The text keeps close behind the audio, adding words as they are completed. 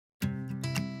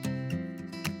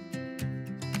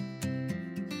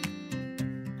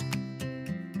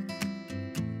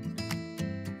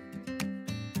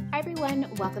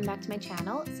everyone, welcome back to my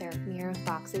channel, Sarah from Year of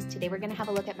Boxes. Today we're going to have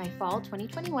a look at my Fall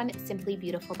 2021 Simply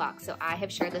Beautiful box. So I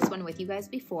have shared this one with you guys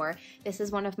before. This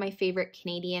is one of my favorite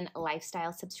Canadian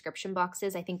lifestyle subscription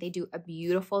boxes. I think they do a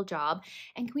beautiful job.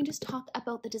 And can we just talk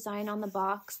about the design on the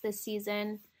box this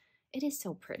season? It is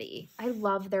so pretty. I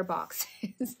love their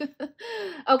boxes.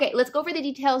 Okay, let's go over the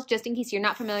details just in case you're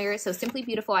not familiar. So Simply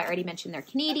Beautiful, I already mentioned they're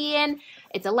Canadian.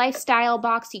 It's a lifestyle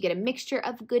box. You get a mixture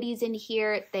of goodies in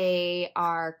here. They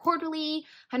are quarterly,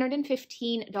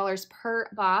 $115 per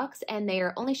box, and they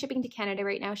are only shipping to Canada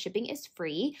right now. Shipping is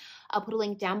free. I'll put a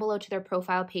link down below to their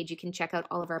profile page. You can check out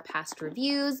all of our past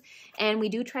reviews, and we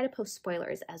do try to post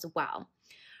spoilers as well.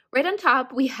 Right on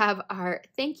top, we have our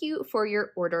thank you for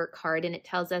your order card, and it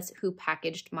tells us who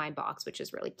packaged my box, which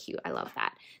is really cute. I love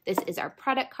that. This is our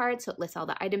product card, so it lists all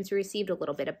the items we received, a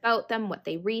little bit about them, what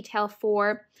they retail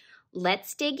for.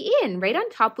 Let's dig in. Right on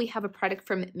top, we have a product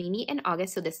from Mimi and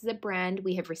August. So this is a brand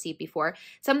we have received before.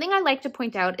 Something I like to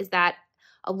point out is that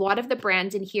a lot of the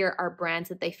brands in here are brands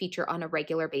that they feature on a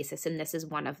regular basis, and this is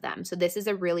one of them. So this is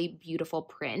a really beautiful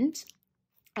print.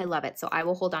 I love it. So I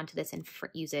will hold on to this and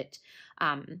use it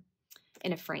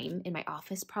in a frame in my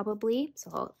office probably. So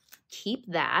I'll keep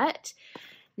that.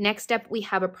 Next up, we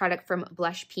have a product from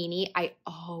Blush Peony. I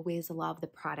always love the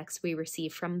products we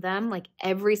receive from them, like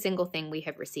every single thing we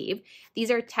have received. These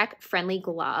are tech-friendly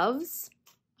gloves.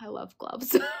 I love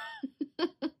gloves.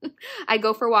 I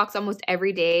go for walks almost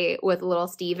every day with little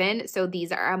Steven, so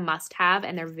these are a must-have,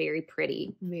 and they're very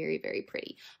pretty, very, very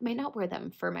pretty. I might not wear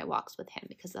them for my walks with him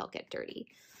because they'll get dirty.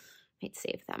 Might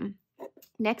save them.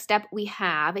 Next up, we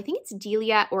have, I think it's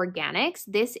Delia Organics.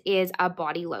 This is a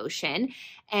body lotion,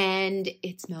 and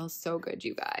it smells so good,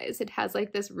 you guys. It has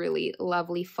like this really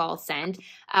lovely fall scent.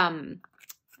 I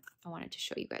wanted to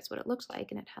show you guys what it looks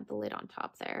like, and it had the lid on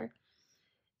top there.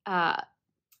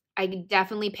 I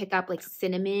definitely pick up like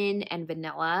cinnamon and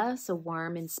vanilla, so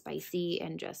warm and spicy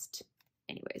and just,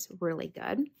 anyways, really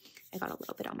good. I got a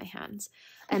little bit on my hands.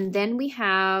 And then we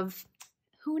have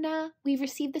Huna. We've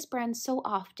received this brand so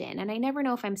often, and I never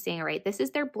know if I'm saying it right. This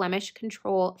is their Blemish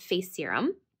Control Face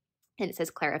Serum, and it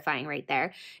says clarifying right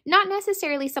there. Not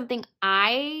necessarily something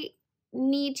I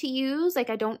need to use. Like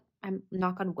I'm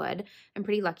knock on wood. I'm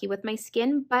pretty lucky with my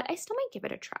skin, but I still might give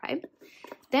it a try.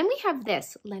 Then we have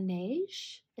this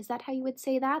Laneige. Is that how you would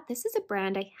say that? This is a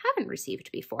brand I haven't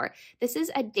received before. This is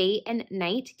a day and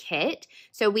night kit.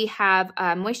 So we have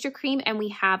a moisture cream and we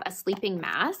have a sleeping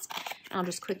mask. And I'll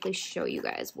just quickly show you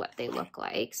guys what they look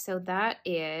like. So that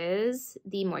is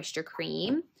the moisture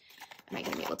cream. Am I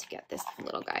going to be able to get this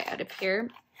little guy out of here?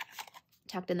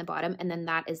 Tucked in the bottom. And then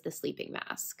that is the sleeping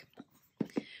mask.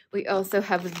 We also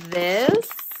have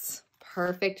this,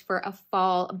 perfect for a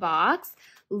fall box,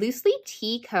 Loosely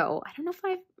Tea Co. I don't know if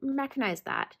I recognize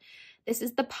that. This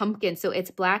is the pumpkin. So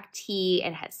it's black tea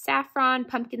and it has saffron,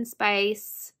 pumpkin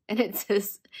spice, and it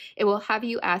says, it will have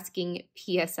you asking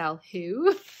PSL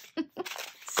who?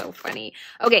 So funny.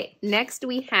 Okay, next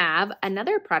we have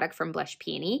another product from Blush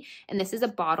Peony, and this is a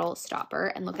bottle stopper,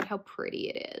 and look at how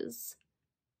pretty it is.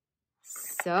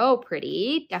 So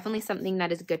pretty. Definitely something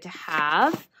that is good to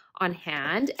have on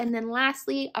hand. And then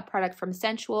lastly, a product from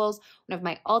Sensuals, one of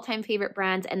my all-time favorite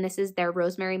brands, and this is their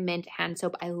Rosemary Mint Hand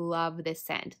Soap. I love this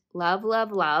scent. Love,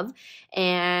 love, love.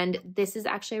 And this is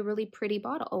actually a really pretty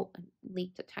bottle. Oh, I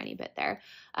leaked a tiny bit there.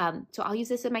 So I'll use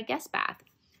this in my guest bath.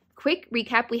 Quick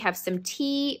recap, we have some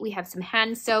tea, we have some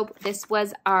hand soap. This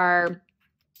was our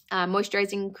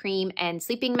moisturizing cream and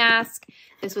sleeping mask.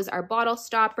 This was our bottle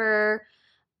stopper,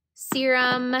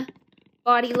 serum,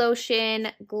 body lotion,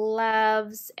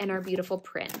 gloves, and our beautiful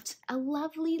print. A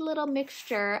lovely little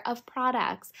mixture of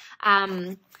products.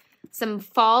 Some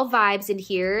fall vibes in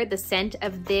here, the scent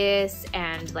of this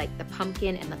and like the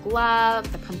pumpkin and the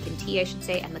glove, the pumpkin tea, I should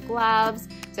say, and the gloves.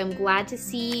 So I'm glad to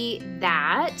see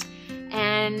that.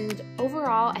 And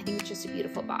overall, I think it's just a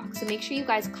beautiful box. So make sure you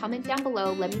guys comment down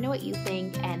below, let me know what you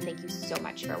think, and thank you so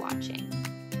much for watching.